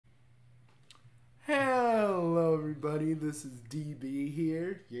this is DB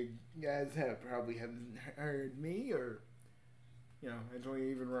here. You guys probably haven't heard me or, I don't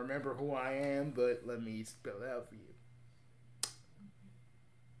even remember who I am, but let me spell it out for you.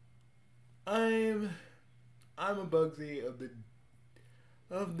 I'm a Bugsy of the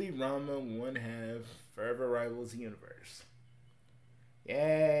Ranma one half Forever Rivals universe.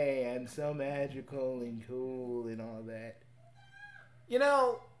 Yay, I'm so magical and cool and all that.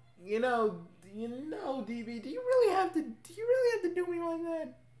 DB, do you really have to do me like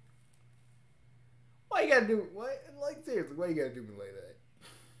that? Why you gotta do what? Like seriously, why you gotta do me like that?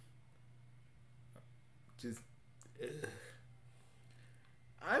 Just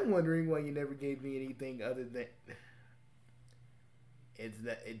I'm wondering why you never gave me anything other than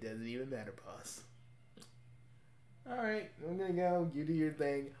it doesn't even matter, boss. Alright, I'm gonna go. You do your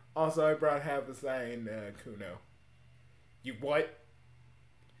thing. Also, I brought half a sign, Kuno. You what?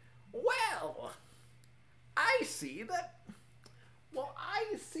 Well, I see that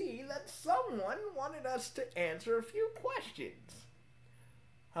someone wanted us to answer a few questions.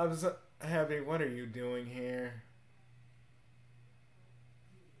 Heavy, what are you doing here?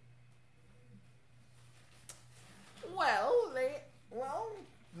 Well, they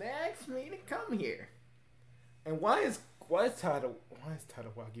asked me to come here. And why is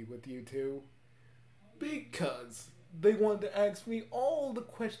Tadawaki with you two? Because they wanted to ask me all the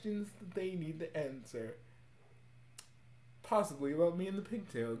questions that they need to answer. Possibly about me and the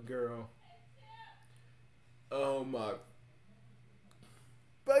pigtail girl. Oh my.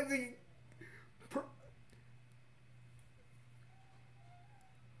 Bugsy.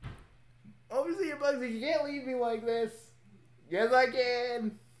 Overseer Bugsy, you can't leave me like this. Yes, I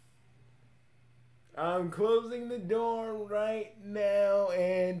can. I'm closing the door right now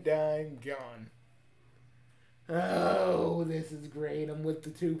and I'm gone. Oh, this is great. I'm with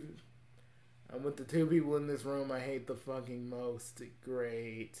the two people in this room I hate the fucking most.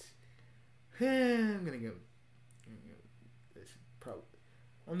 Great. I'm gonna go.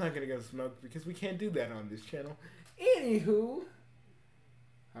 I'm not gonna go smoke because we can't do that on this channel. Anywho,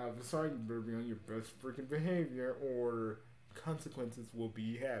 I'm sorry, you better be on your best freaking behavior or consequences will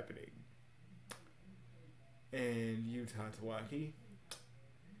be happening. And you, Tatawaki,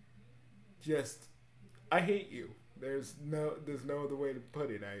 I hate you. There's no other way to put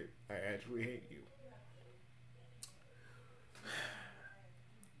it. I actually hate you.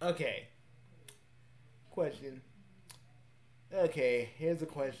 Okay. Question. Okay, here's a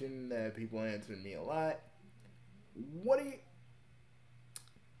question that people answer me a lot.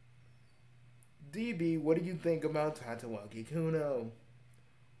 DB, what do you think about Tatawaki Kuno?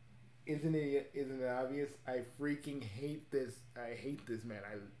 Isn't it obvious? I freaking hate this. I hate this man.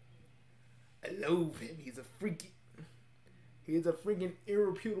 I loathe him. He's a freaking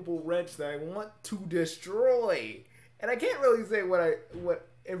irreputable wretch that I want to destroy. And I can't really say what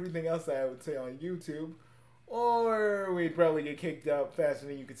everything else I would say on YouTube, or we'd probably get kicked out faster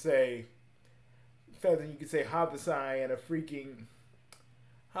than you could say Habasai at a freaking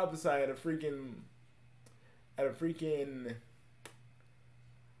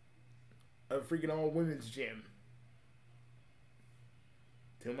all women's gym.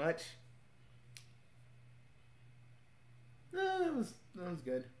 Too much? No, that was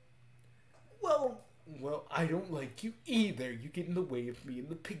good. Well, I don't like you either. You get in the way of me and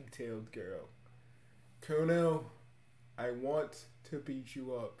the pigtailed girl. Kuno, I want to beat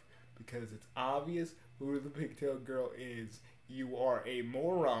you up because it's obvious who the pigtailed girl is. You are a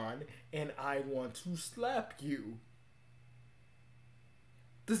moron, and I want to slap you.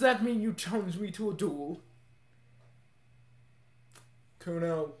 Does that mean you challenge me to a duel?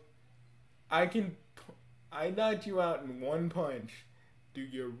 Kuno, I knocked you out in one punch. Do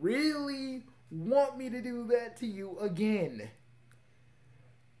you really want me to do that to you again?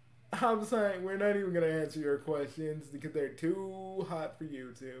 I'm sorry, we're not even going to answer your questions because they're too hot for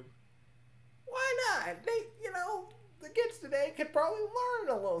YouTube. Why not? The kids today could probably learn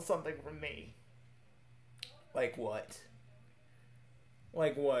a little something from me. Like what?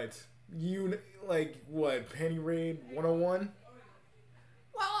 Like what? Penny Raid 101?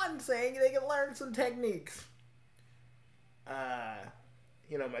 Well, I'm saying they can learn some techniques. My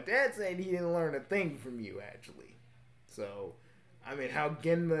dad said he didn't learn a thing from you, actually. So, how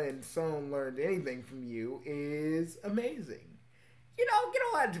Genma and Son learned anything from you is amazing. You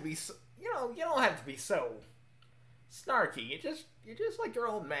don't have to be so, you don't have to be so snarky. You're just like your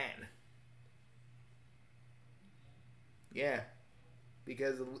old man. Yeah.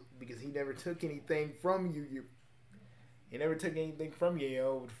 Because he never took anything from you. He never took anything from you, you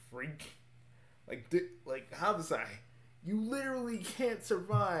old freak. Like Habasai, you literally can't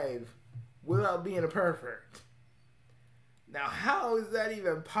survive without being a pervert. Now, how is that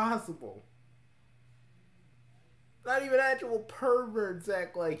even possible? Not even actual perverts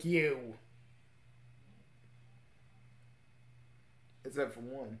act like you. Except for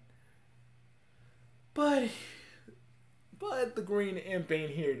one. But the green imp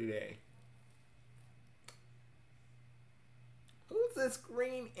ain't here today. Who's this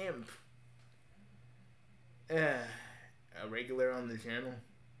green imp? A regular on the channel?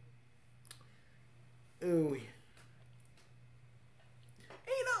 Ooh.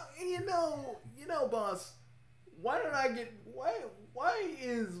 You know, boss. Why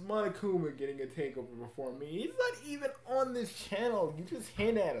is Monokuma getting a takeover before me? He's not even on this channel. You just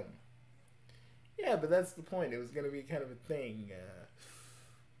hint at him. Yeah, but that's the point. It was gonna be kind of a thing.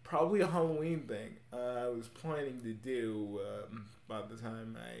 Probably a Halloween thing. I was planning to do by the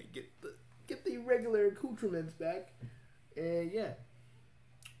time I get the regular accoutrements back. Yeah.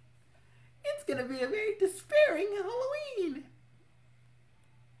 It's gonna be a very despairing Halloween.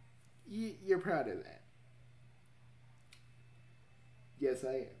 You're proud of that. Yes,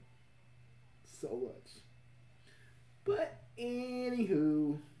 I am. So much. But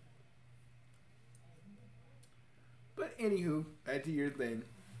anywho, back to your thing.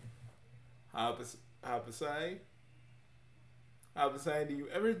 Hoppasai, do you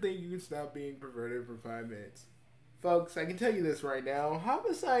ever think you can stop being perverted for 5 minutes? Folks, I can tell you this right now.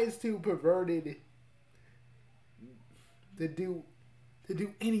 Hoppasai is too perverted to do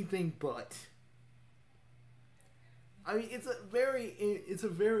anything but. I mean, it's a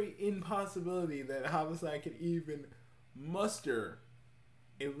very impossibility that Hoppasai can even muster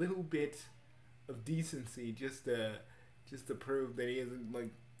a little bit of decency just to prove that he isn't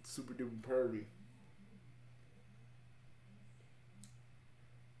like super duper pervy.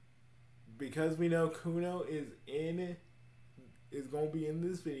 Because we know Kuno is gonna be in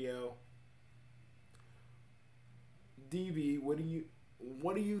this video. DB, what do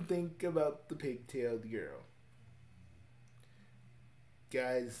you think about the pigtailed girl?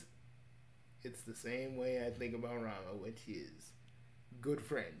 Guys, it's the same way I think about Ranma, which is good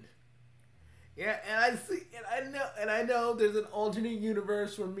friend. Yeah, and I know there's an alternate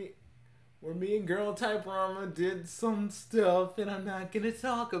universe where me and girl type Ranma did some stuff, and I'm not gonna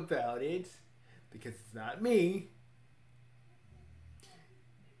talk about it because it's not me.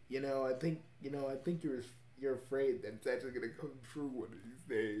 I think you're afraid that it's actually gonna come true one of these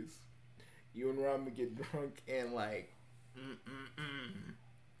days. You and Ranma get drunk and like,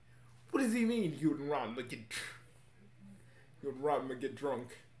 What does he mean? You and Ranma get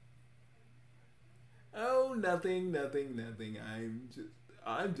drunk. Oh, nothing.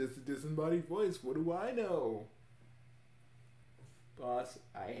 I'm just a disembodied voice. What do I know? Boss,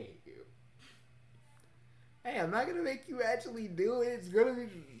 I hate you. Hey, I'm not gonna make you actually do it. It's gonna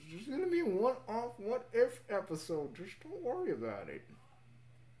be a one-off, what-if episode. Just don't worry about it.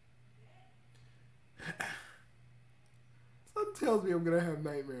 Something tells me I'm gonna have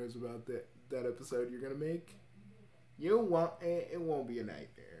nightmares about that episode you're gonna make. It won't be a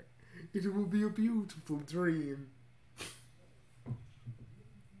nightmare. It will be a beautiful dream.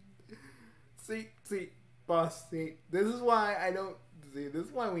 See, boss, this is why I don't, this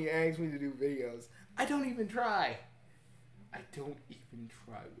is why when you ask me to do videos, I don't even try. I don't even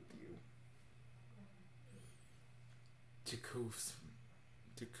try with you. Jacuz,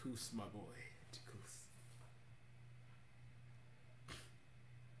 my boy. Jacuz.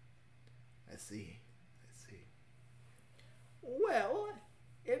 I see. Well,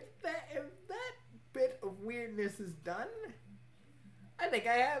 if that bit of weirdness is done, I think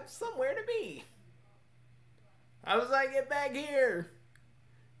I have somewhere to be. How does I get back here?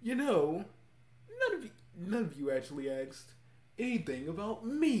 None of you actually asked anything about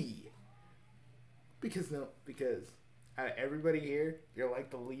me. Because out of everybody here, you're like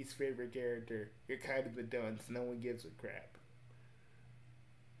the least favorite character. You're kind of the dunce. No one gives a crap.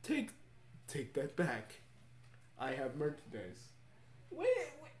 Take that back. I have merchandise. When?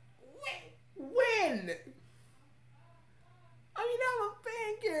 I mean, I'm a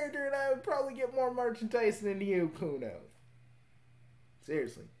fan character, and I would probably get more merchandise than you, Kuno.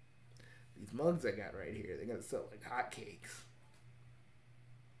 Seriously. These mugs I got right here, they're gonna sell like hotcakes.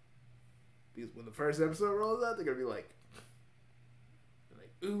 Because when the first episode rolls out, they're gonna be like,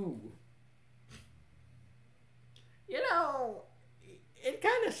 ooh. It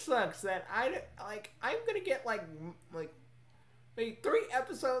kind of sucks that I'm gonna get like maybe 3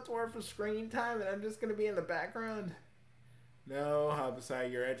 episodes worth of screen time, and I'm just gonna be in the background. No,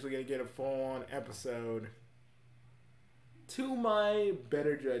 Hoppasai, you're actually gonna get a full-on episode. To my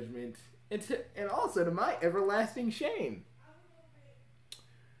better judgment, and also to my everlasting shame.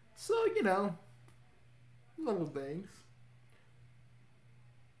 So little things.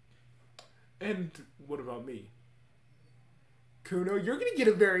 And what about me? Kuno, you're gonna get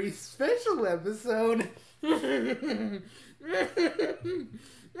a very special episode.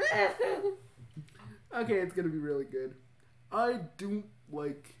 Okay, it's gonna be really good. I don't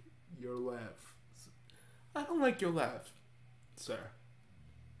like your laugh. I don't like your laugh, sir.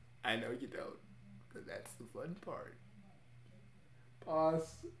 I know you don't, but that's the fun part.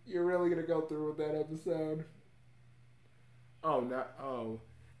 Boss, you're really gonna go through with that episode? Oh, no. Oh.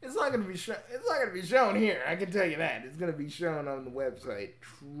 It's not gonna be shown. It's not gonna be shown here. I can tell you that. It's gonna be shown on the website.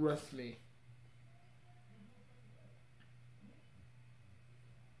 Trust me.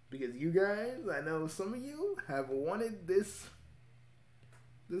 Because you guys, I know some of you have wanted this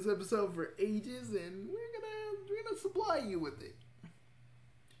episode for ages, and we're gonna supply you with it.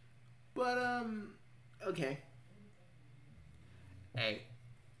 But okay. Hey,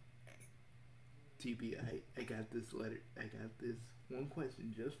 TP, I got this letter. I got this one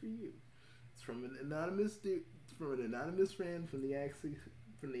question just for you. It's from an anonymous dude. It's from an anonymous fan from the Axis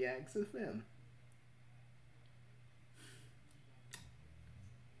FM.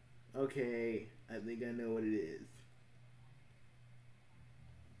 Okay, I think I know what it is.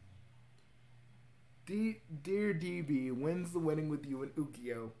 Dear DB, when's the wedding with you and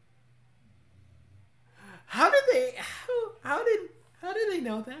Ukio? How did they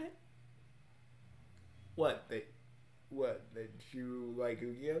know that? What that you like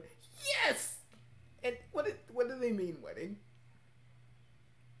Ukio? Yes. And what do they mean wedding?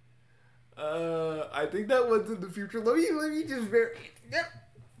 I think that one's in the future. Let me just very. Yep.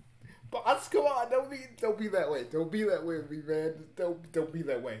 Boss, come on! Don't be that way. Don't be that way with me, man. Don't be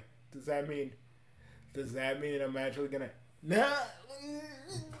that way. Does that mean I'm actually gonna? Nah.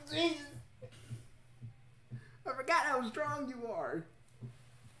 I forgot how strong you are.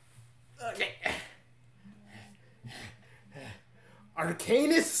 Okay.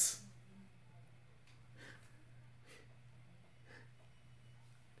 Arcanus.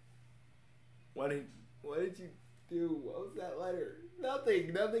 What did you do? What was that letter?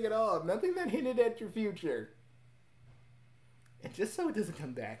 Nothing at all. Nothing that hinted at your future. And just so it doesn't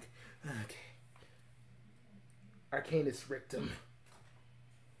come back. Okay. Arcanus Rictum.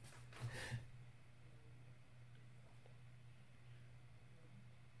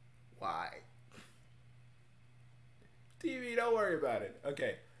 Why? TV, don't worry about it.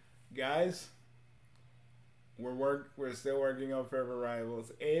 Okay. Guys, we're still working on Forever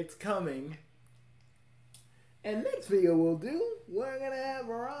Rivals. It's coming. And next video we're gonna have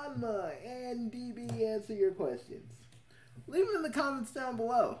Ranma and DB answer your questions. Leave them in the comments down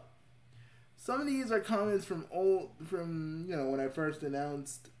below. Some of these are comments from when I first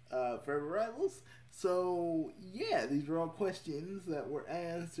announced Forever Rivals. So yeah, these are all questions that were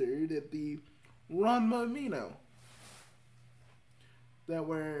answered at the Ranma Amino. That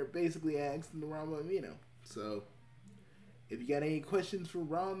were basically asked in the Ranma Amino. So if you got any questions for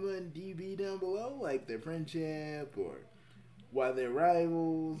Ranma and DB down below, like their friendship or why they're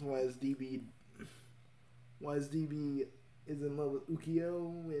rivals, why DB is in love with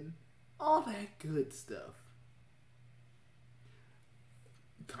Ukio and all that good stuff,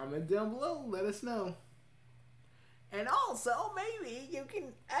 comment down below, let us know. And also, maybe you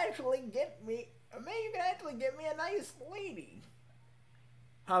can actually get me a nice lady.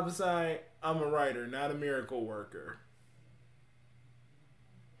 Habasai, I'm a writer, not a miracle worker.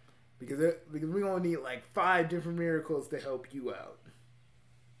 Because we're going to need like 5 different miracles to help you out.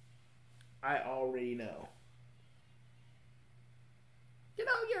 I already know. You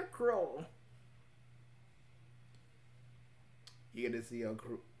know, you're cruel. You're gonna see how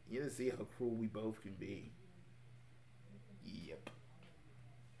cruel we both can be. Yep.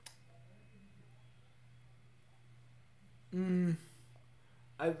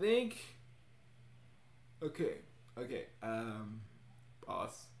 I think. Okay.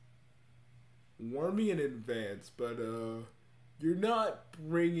 Boss. Warn me in advance, but you're not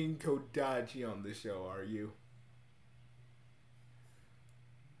bringing Kodachi on the show, are you?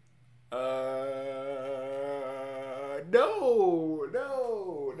 No.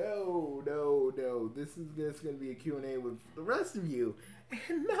 This is just gonna be a Q&A with the rest of you,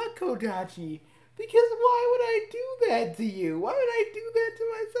 and not Kodachi. Because why would I do that to you? Why would I do that to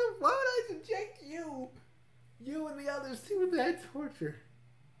myself? Why would I subject you and the others to that torture?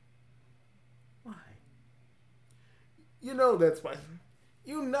 Why? You know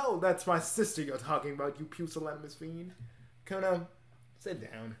that's my sister you're talking about, you pusillanimous fiend. Kono, sit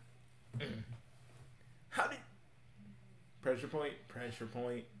down. How did... Pressure point.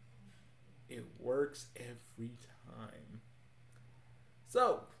 It works every time.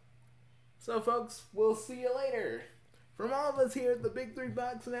 So folks, we'll see you later. From all of us here at the Big 3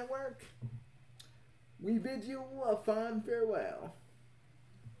 Box Network, we bid you a fond farewell.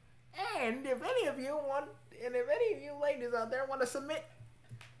 And if any of you ladies out there want to submit,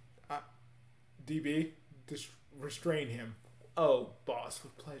 DB, just restrain him. Oh, boss,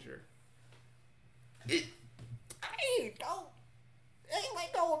 with pleasure. Hey, don't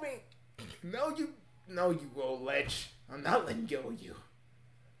let go of me. No, you old lech. I'm not letting go of you.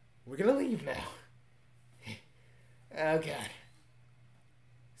 We're gonna leave now. Oh God. He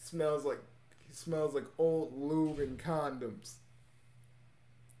smells like old lube and condoms.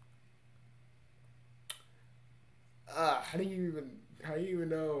 How do you even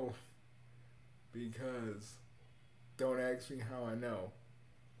know? Because don't ask me how I know.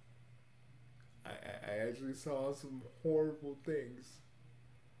 I actually saw some horrible things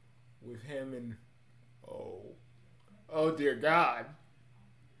with him and oh dear God.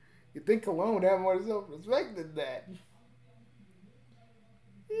 You think cologne would have more self-respect than that?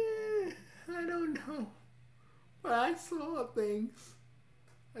 Yeah, I don't know. But I saw things.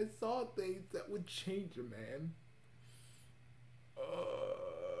 That would change a man.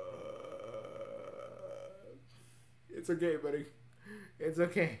 It's okay, buddy. It's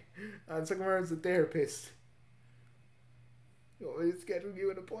okay. Tomorrow's a therapist. You want me to schedule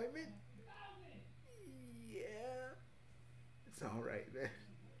you an appointment? Yeah. It's alright, man.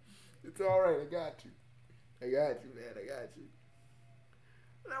 It's alright. I got you. Man. I got you.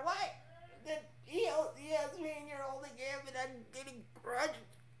 Now what? He has me and you're holding him and I'm getting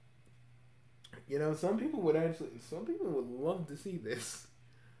crushed. You know, some people would love to see this.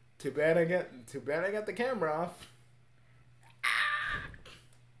 Too bad I got the camera off.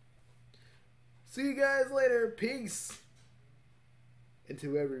 See you guys later. Peace. And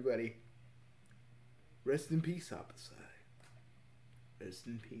to everybody, rest in peace, Opposite. Rest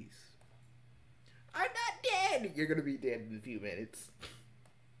in peace. I'm not dead. You're gonna be dead in a few minutes.